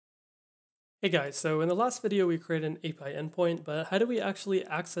Hey guys, so in the last video we created an API endpoint, but how do we actually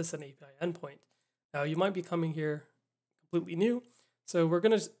access an API endpoint? Now you might be coming here completely new, so we're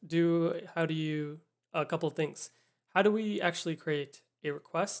going to do a couple of things. How do we actually create a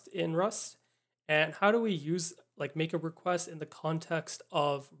request in Rust? And how do we make a request in the context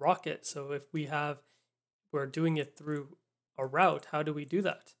of Rocket? So if we're doing it through a route, how do we do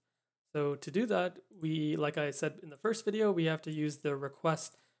that? So to do that, like I said in the first video, we have to use the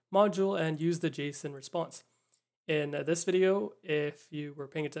request module and use the JSON response. In this video, if you were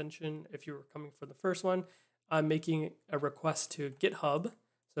paying attention, if you were coming for the first one, I'm making a request to GitHub.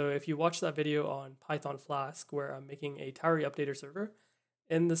 So if you watch that video on Python Flask, where I'm making a Tauri updater server,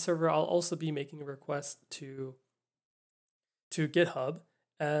 in the server, I'll also be making a request to GitHub.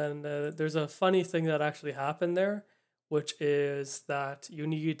 And there's a funny thing that actually happened there, which is that you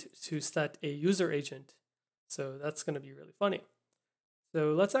need to set a user agent. So that's going to be really funny.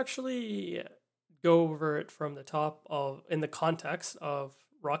 So let's actually go over it from the top in the context of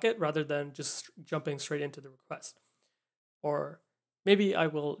Rocket rather than just jumping straight into the request. Or maybe I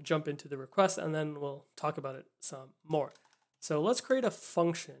will jump into the request and then we'll talk about it some more. So let's create a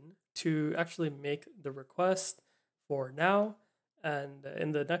function to actually make the request for now. And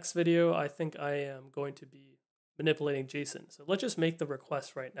in the next video, I think I am going to be manipulating JSON. So let's just make the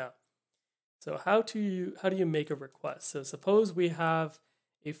request right now. So how do you make a request? So suppose we have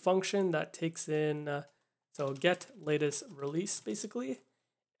a function that takes in, so get latest release basically.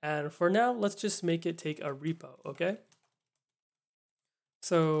 And for now, let's just make it take a repo, okay?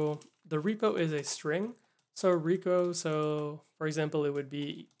 So the repo is a string. So for example, it would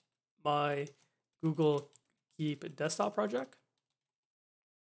be my Google Keep desktop project.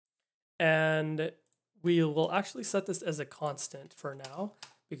 And we will actually set this as a constant for now,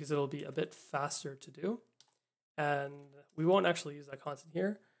 because it'll be a bit faster to do. And we won't actually use that constant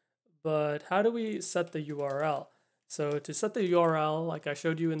here. But how do we set the URL? So to set the URL, like I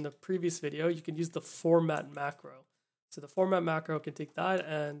showed you in the previous video, you can use the format macro. So the format macro can take that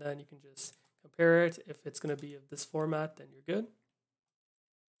and then you can just compare it. If it's going to be of this format, then you're good.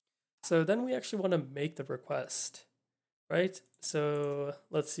 So then we actually want to make the request, right? So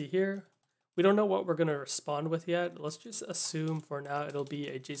let's see here. We don't know what we're going to respond with yet. Let's just assume for now it'll be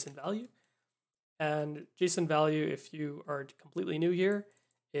a JSON value. And JSON value, if you are completely new here,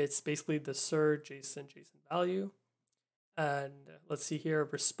 it's basically the SIR JSON value. And let's see here,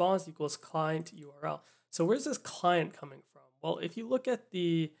 response equals client URL. So where's this client coming from? Well, if you look at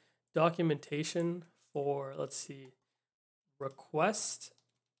the documentation for, let's see, request,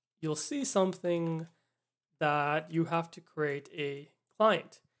 you'll see something that you have to create a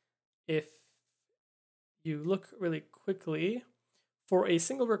client. If you look really quickly, for a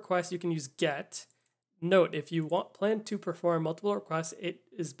single request, you can use get. Note, if you plan to perform multiple requests, it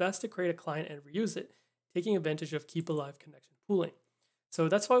is best to create a client and reuse it, taking advantage of keep alive connection pooling. So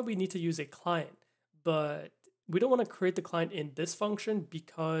that's why we need to use a client, but we don't want to create the client in this function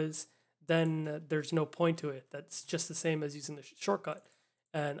because then there's no point to it. That's just the same as using the shortcut.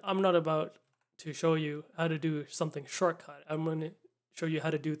 And I'm not about to show you how to do something shortcut. I'm going to show you how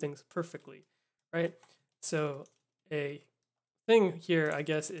to do things perfectly, right? So a thing here, I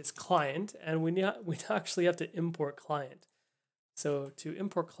guess, is client, and we actually have to import client. So to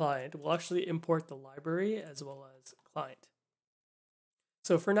import client, we'll actually import the library as well as client.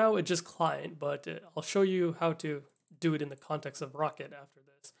 So for now, it's just client, but I'll show you how to do it in the context of Rocket after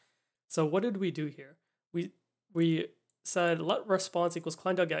this. So what did we do here? We said let response equals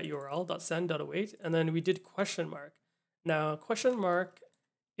client.getURL.send.await, and then we did question mark. Now question mark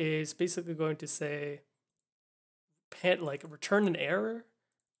is basically going to say return an error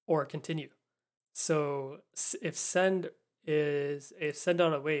or continue. So if send.await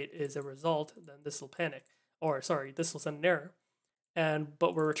is a result, then this will panic, or sorry, this will send an error.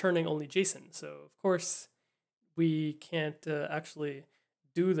 But we're returning only JSON. So of course we can't actually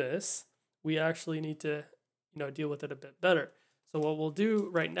do this. We actually need to deal with it a bit better. So what we'll do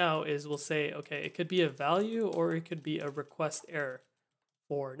right now is we'll say, okay, it could be a value or it could be a request error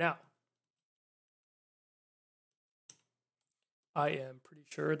for now. I am pretty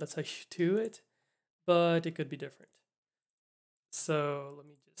sure that's how you do it, but it could be different. So let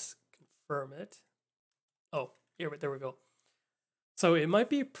me just confirm it. Oh, there we go. So it might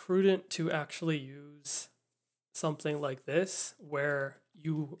be prudent to actually use something like this where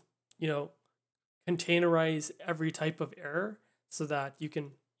you containerize every type of error so that you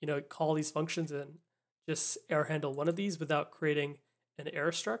can call these functions and just error handle one of these without creating an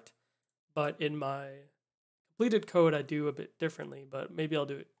error struct. But in my completed code, I do a bit differently, but maybe I'll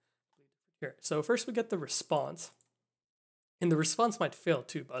do it here. So first we get the response, and the response might fail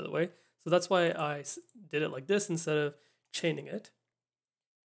too, by the way. So that's why I did it like this instead of chaining it.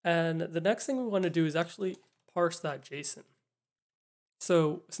 And the next thing we want to do is actually parse that JSON.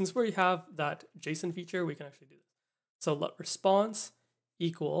 So since we have that JSON feature, we can actually do this. So let response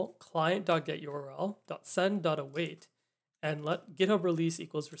equal client.getURL.send.await, and let GitHub release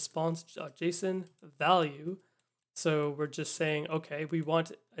equals response.json value. So we're just saying, okay, we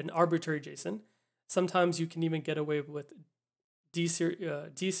want an arbitrary JSON. Sometimes you can even get away with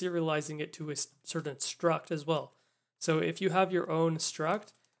deserializing it to a certain struct as well. So if you have your own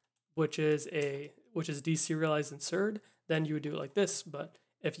struct, which is deserialized insert, then you would do it like this. But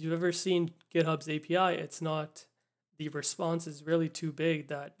if you've ever seen GitHub's API, it's not, the response is really too big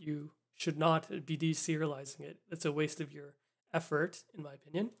that you should not be deserializing it. It's a waste of your effort, in my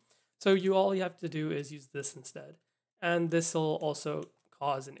opinion. So all you have to do is use this instead. And this will also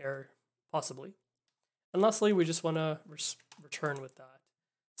cause an error, possibly. And lastly, we just want to return with that.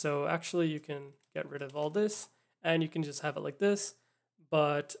 So actually, you can get rid of all this, and you can just have it like this.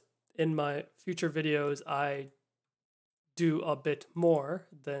 But in my future videos, I do a bit more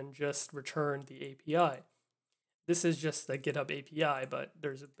than just return the API. This is just the GitHub API, but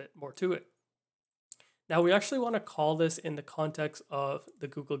there's a bit more to it. Now we actually want to call this in the context of the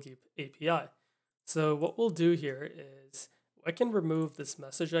Google Keep API. So what we'll do here is, I can remove this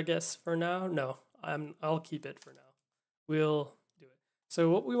message, I guess, for now. No, I'll keep it for now. We'll do it. So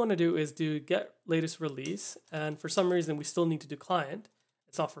what we want to do is do get latest release, and for some reason we still need to do client.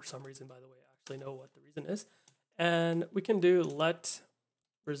 It's not for some reason, by the way. I actually know what the reason is. And we can do let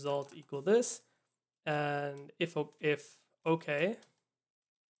result equal this, and if okay,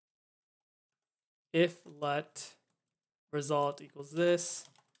 if let result equals this,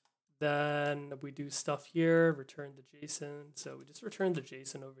 then we do stuff here, return the JSON. So we just return the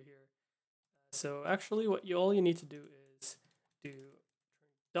JSON over here. So actually what all you need to do is do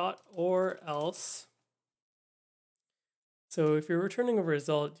dot or else. So if you're returning a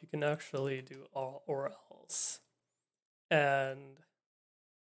result, you can actually do all or else. And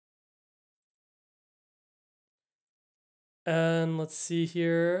let's see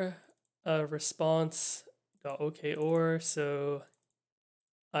here, response dot okay or. So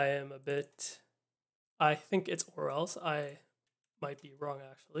I think it's or else. I might be wrong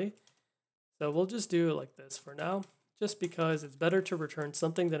actually. So we'll just do it like this for now, just because it's better to return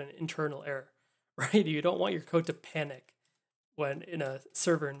something than an internal error, right? You don't want your code to panic when in a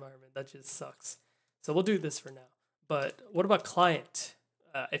server environment. That just sucks. So we'll do this for now. But what about client?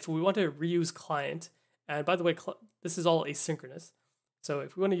 If we want to reuse client, and by the way, this is all asynchronous. So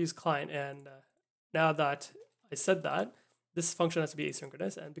if we want to use client, and now that I said that, this function has to be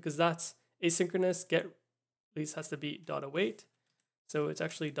asynchronous, and because that's asynchronous, get release has to be .await. So it's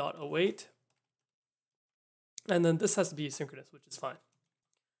actually .await. And then this has to be asynchronous, which is fine.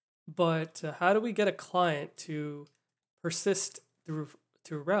 But how do we get a client to persist through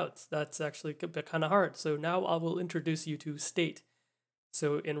routes? That's actually kind of hard. So now I will introduce you to state.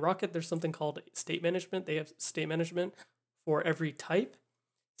 So in Rocket, there's something called state management. They have state management for every type.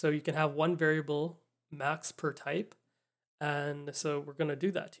 So you can have one variable max per type. And so we're going to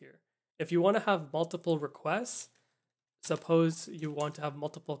do that here. If you want to have multiple requests, suppose you want to have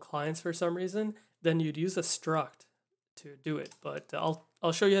multiple clients for some reason, then you'd use a struct to do it. But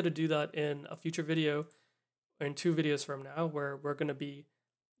I'll show you how to do that in a future video, in 2 videos from now, where we're going to be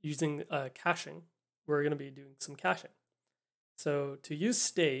using caching. We're going to be doing some caching. So to use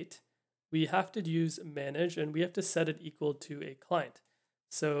state, we have to use manage, and we have to set it equal to a client.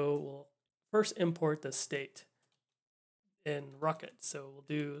 So we'll first import the state in Rocket. So we'll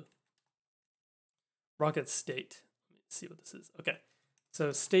do Rocket state. Let me see what this is. Okay.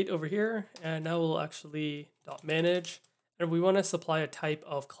 So state over here, and now we'll actually .manage, and we want to supply a type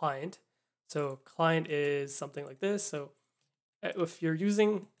of client. So client is something like this. So if you're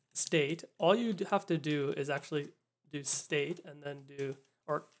using state, all you have to do is actually do state and then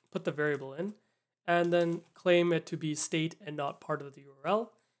put the variable in, and then claim it to be state and not part of the URL.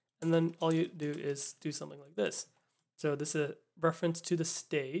 And then all you do is do something like this. So this is a reference to the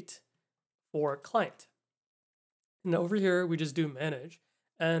state for client. And over here, we just do manage,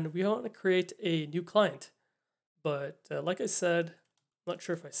 and we want to create a new client. But like I said, I'm not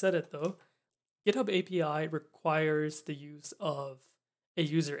sure if I said it though, GitHub API requires the use of a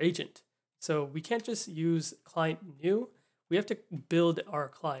user agent. So we can't just use client new, we have to build our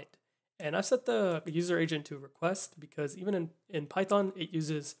client. And I set the user agent to request because even in Python, it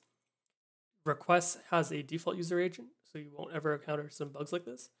uses request has a default user agent, so you won't ever encounter some bugs like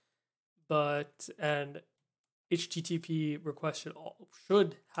this. And HTTP request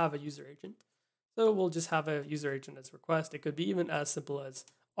should have a user agent. So we'll just have a user agent as request. It could be even as simple as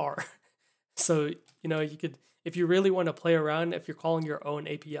R. So, you could, if you really want to play around, if you're calling your own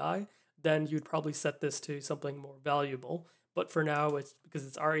API, then you'd probably set this to something more valuable. But for now, it's because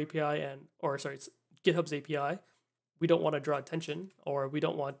it's our API or sorry, it's GitHub's API. We don't want to draw attention, or we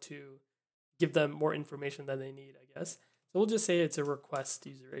don't want to give them more information than they need, I guess. So we'll just say it's a request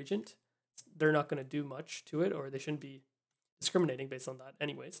user agent. They're not going to do much to it, or they shouldn't be discriminating based on that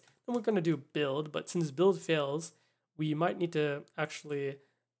anyways. Then we're going to do build, but since build fails, we might need to actually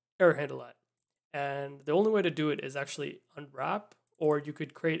error handle that. And the only way to do it is actually unwrap, or you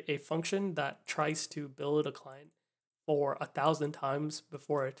could create a function that tries to build a client for 1,000 times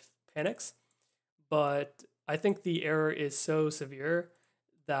before it panics. But I think the error is so severe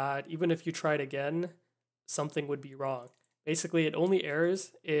that even if you tried again, something would be wrong. Basically, it only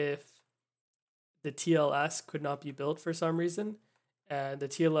errors if the TLS could not be built for some reason, and the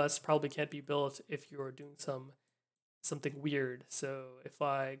TLS probably can't be built if you're doing something weird. So if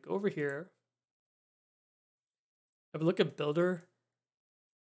I go over here, if I look at builder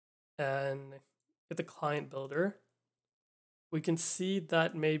and get the client builder, we can see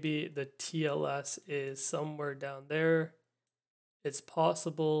that maybe the TLS is somewhere down there. It's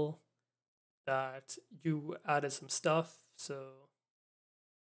possible that you added some stuff. So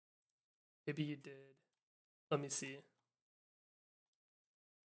maybe you did, let me see,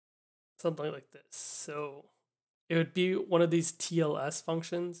 something like this. So it would be one of these TLS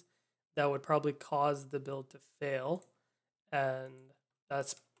functions that would probably cause the build to fail. And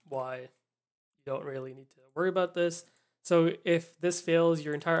that's why you don't really need to worry about this. So if this fails,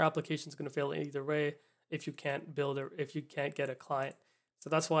 your entire application is going to fail either way if you can't build or if you can't get a client. So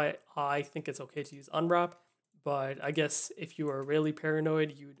that's why I think it's okay to use unwrap. But I guess if you are really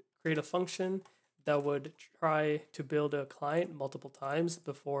paranoid, you'd create a function that would try to build a client multiple times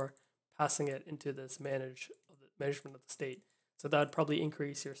before passing it into this management of the state. So that would probably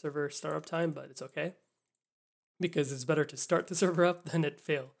increase your server startup time, but it's okay because it's better to start the server up than it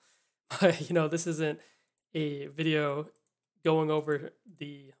fail. But this isn't a video going over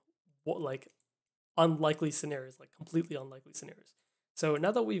the like unlikely scenarios, like completely unlikely scenarios. So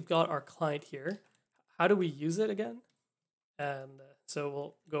now that we've got our client here, how do we use it again? And so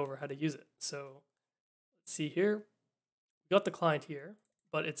we'll go over how to use it. So let's see here. We got the client here,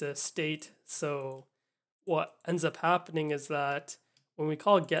 but it's a state. So what ends up happening is that when we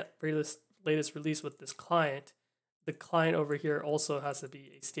call get latest release with this client, the client over here also has to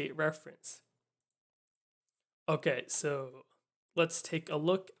be a state reference. Okay, so let's take a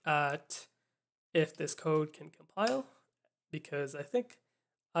look at if this code can compile, because I think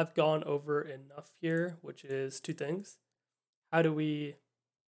I've gone over enough here, which is two things. How do we,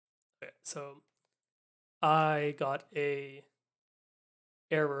 okay, so I got a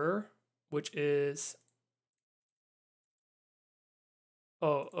error, which is,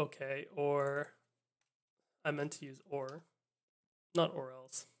 oh, okay, or I meant to use or, not or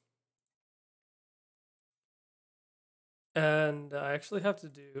else. And I actually have to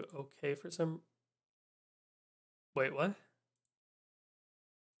do okay for some, wait, what?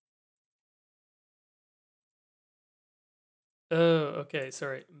 Oh, okay,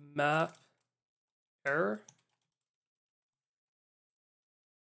 sorry, map error.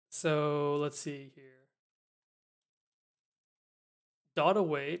 So let's see here. Dot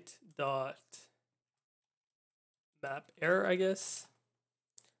await dot map error, I guess.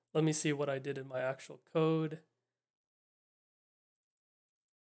 Let me see what I did in my actual code.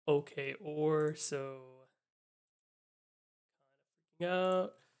 Okay, or so kind of freaking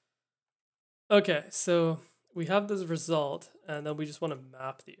out. Okay, so we have this result, and then we just want to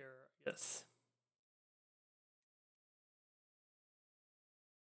map the error, I guess.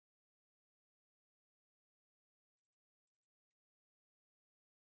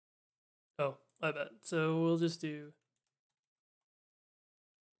 Oh, I bet. So we'll just do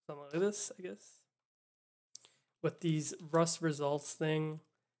something like this, I guess. With these Rust results thing,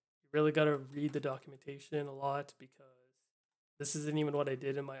 you really got to read the documentation a lot because this isn't even what I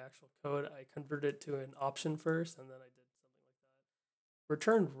did in my actual code. I converted it to an option first, and then I did something like that.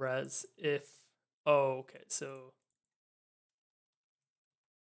 Return res if, oh, okay, so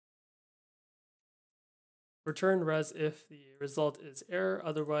return res if the result is error,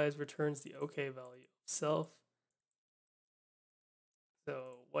 otherwise returns the okay value of self.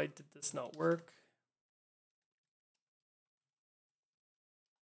 So why did this not work?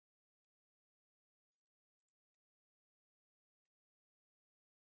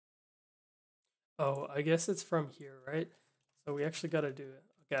 Oh, I guess it's from here, right? So we actually got to do it.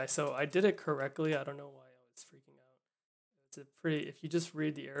 Okay, so I did it correctly. I don't know why I was freaking out. It's a pretty, if you just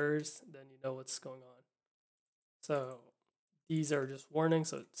read the errors, then you know what's going on. So these are just warnings,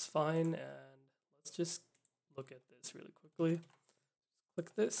 so it's fine. And let's just look at this really quickly.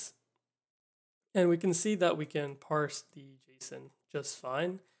 Click this, and we can see that we can parse the JSON just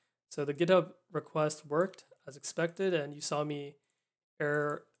fine. So the GitHub request worked as expected, and you saw me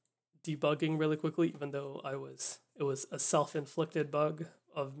error debugging really quickly, even though it was a self-inflicted bug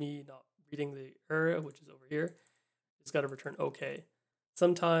of me not reading the error, which is over here. It's got to return OK.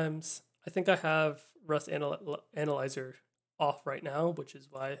 Sometimes I think I have Rust Analyzer off right now, which is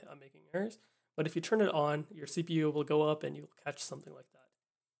why I'm making errors. But if you turn it on, your CPU will go up and you'll catch something like that.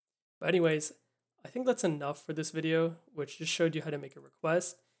 But anyways, I think that's enough for this video, which just showed you how to make a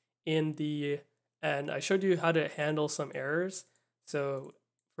request and I showed you how to handle some errors. So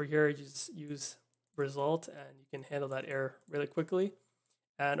for here, you just use result and you can handle that error really quickly.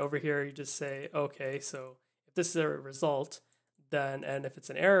 And over here, you just say, okay, so if this is a result, then, and if it's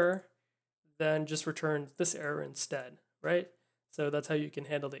an error, then just return this error instead, right? So that's how you can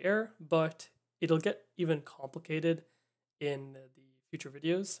handle the error, but it'll get even complicated in the future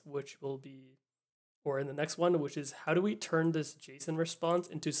videos, which will be, or in the next one, which is how do we turn this JSON response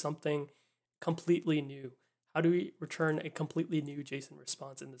into something completely new? How do we return a completely new JSON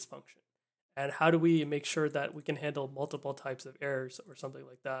response in this function? And how do we make sure that we can handle multiple types of errors or something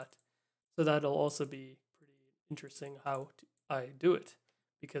like that? So that'll also be pretty interesting how I do it,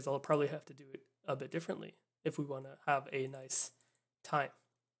 because I'll probably have to do it a bit differently if we want to have a nice time.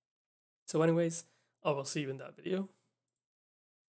 So anyways, I will see you in that video.